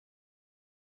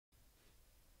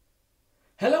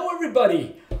Hello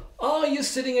everybody! Are you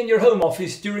sitting in your home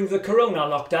office during the Corona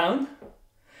lockdown?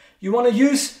 You want to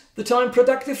use the time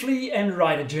productively and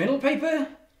write a journal paper?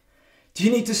 Do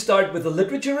you need to start with a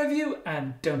literature review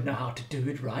and don't know how to do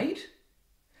it right?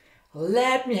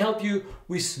 Let me help you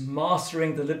with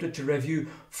mastering the literature review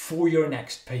for your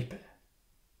next paper.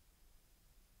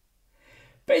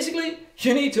 Basically,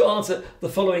 you need to answer the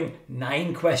following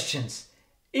 9 questions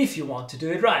if you want to do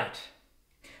it right.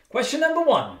 Question number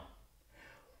 1.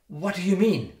 What do you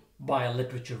mean by a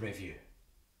literature review?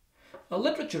 A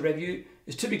literature review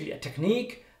is typically a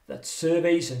technique that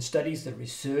surveys and studies the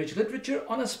research literature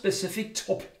on a specific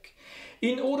topic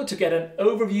in order to get an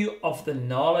overview of the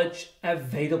knowledge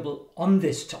available on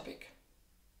this topic.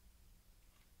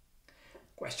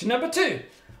 Question number 2.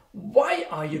 Why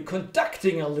are you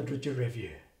conducting a literature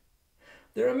review?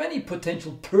 There are many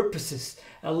potential purposes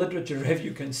a literature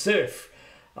review can serve.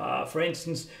 For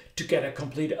instance, to get a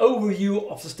complete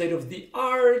overview of the state of the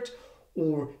art,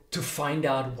 or to find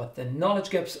out what the knowledge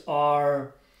gaps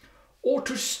are, or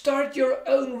to start your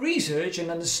own research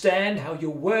and understand how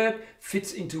your work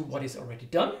fits into what is already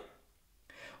done,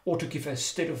 or to give a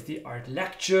state-of-the-art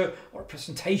lecture or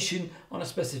presentation on a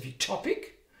specific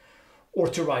topic, or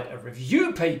to write a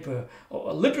review paper or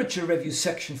a literature review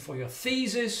section for your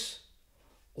thesis,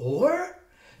 or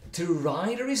to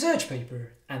write a research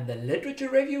paper, and the literature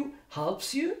review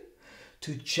helps you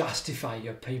to justify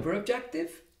your paper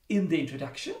objective in the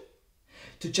introduction,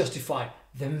 to justify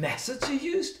the methods you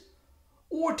used,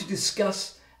 or to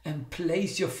discuss and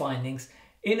place your findings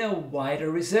in a wider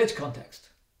research context.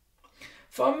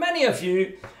 For many of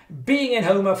you, being in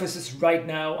home offices right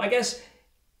now, I guess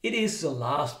it is the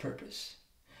last purpose.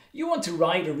 You want to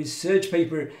write a research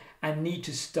paper and need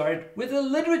to start with a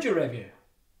literature review.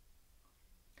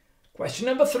 Question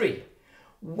number 3.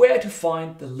 Where to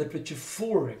find the literature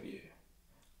for review?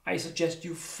 I suggest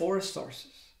you 4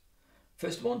 sources.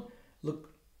 First one,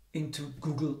 look into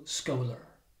Google Scholar.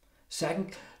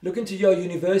 Second, look into your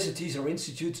universities or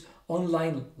institutes'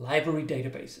 online library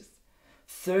databases.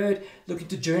 Third, look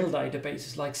into journal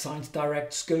databases like Science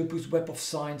Direct, Scopus, Web of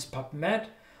Science, PubMed.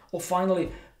 Or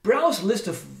finally, browse a list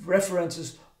of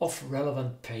references of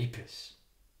relevant papers.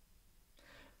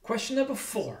 Question number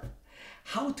 4.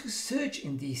 How to search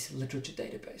in these literature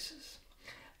databases.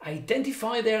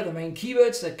 Identify there the main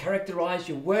keywords that characterize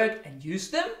your work and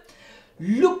use them.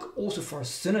 Look also for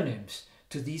synonyms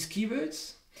to these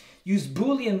keywords. Use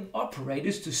Boolean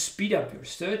operators to speed up your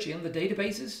search in the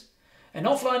databases. And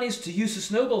offline is to use a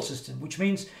snowball system, which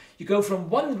means you go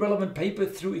from one relevant paper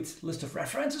through its list of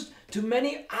references to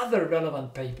many other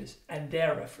relevant papers and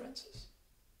their references.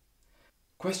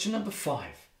 Question number 5.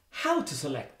 How to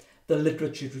select the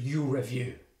literature you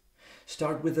review.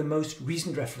 Start with the most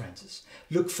recent references.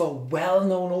 Look for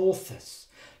well-known authors.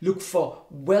 Look for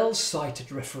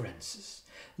well-cited references.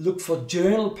 Look for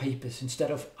journal papers instead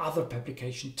of other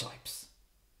publication types.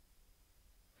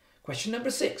 Question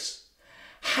number 6.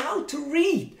 How to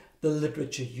read the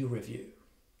literature you review.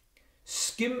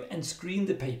 Skim and screen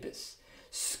the papers.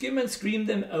 Skim and screen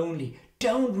them only.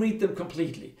 Don't read them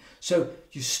completely. So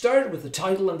you start with the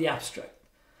title and the abstract.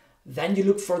 Then you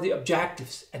look for the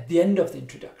objectives at the end of the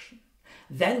introduction.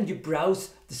 Then you browse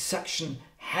the section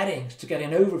headings to get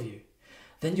an overview.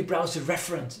 Then you browse the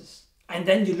references. And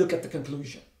then you look at the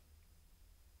conclusion.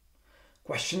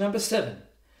 Question number 7.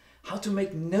 How to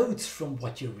make notes from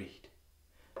what you read.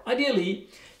 Ideally,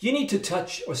 you need to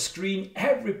touch or screen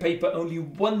every paper only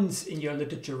once in your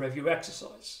literature review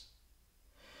exercise.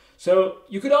 So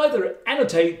you could either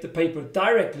annotate the paper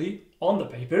directly on the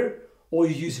paper, or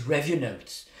you use review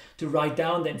notes to write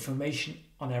down the information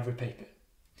on every paper.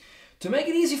 To make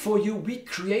it easy for you, we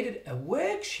created a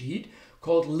worksheet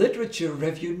called Literature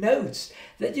Review Notes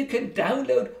that you can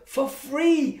download for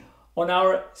free on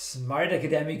our Smart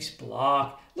Academics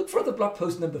blog. Look for the blog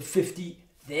post number 50.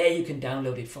 There you can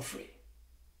download it for free.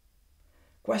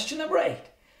 Question number 8.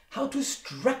 How to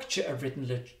structure a written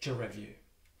literature review.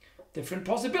 Different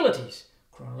possibilities: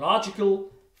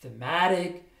 chronological,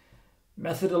 thematic,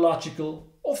 methodological,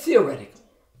 or theoretical.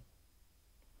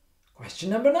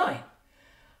 Question number 9.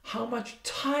 How much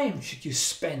time should you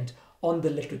spend on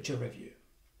the literature review?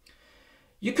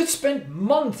 You could spend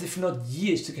months, if not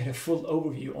years, to get a full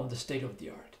overview on the state of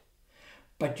the art.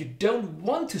 But you don't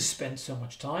want to spend so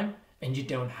much time, and you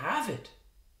don't have it.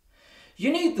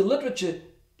 You need the literature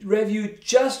review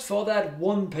just for that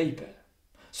one paper.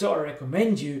 So I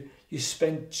recommend you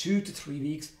spend 2 to 3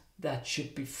 weeks. That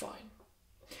should be fine.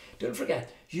 Don't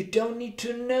forget, you don't need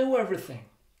to know everything.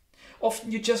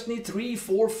 Often you just need 3,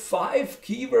 4, 5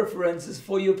 key references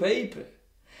for your paper.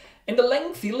 And the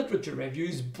lengthy literature review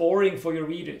is boring for your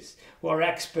readers who are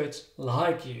experts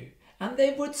like you, and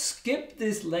they would skip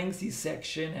this lengthy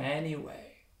section anyway.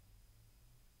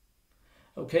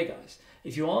 Okay guys,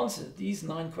 if you answer these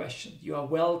 9 questions, you are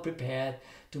well prepared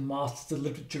to master the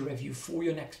literature review for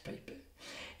your next paper.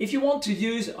 If you want to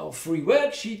use our free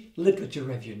worksheet, Literature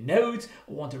Review Notes,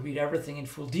 or want to read everything in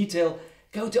full detail,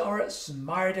 go to our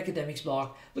Smart Academics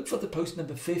blog, look for the post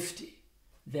number 50.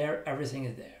 There, everything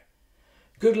is there.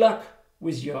 Good luck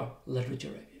with your literature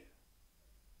review.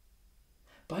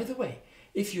 By the way,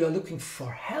 if you are looking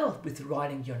for help with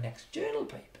writing your next journal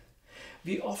paper,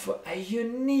 we offer a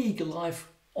unique live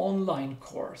online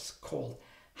course called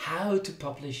How to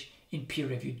Publish in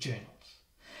Peer-Reviewed Journals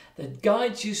that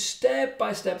guides you step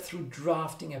by step through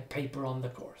drafting a paper on the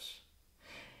course.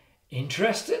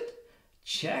 Interested?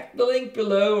 Check the link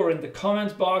below or in the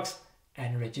comments box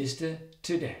and register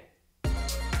today.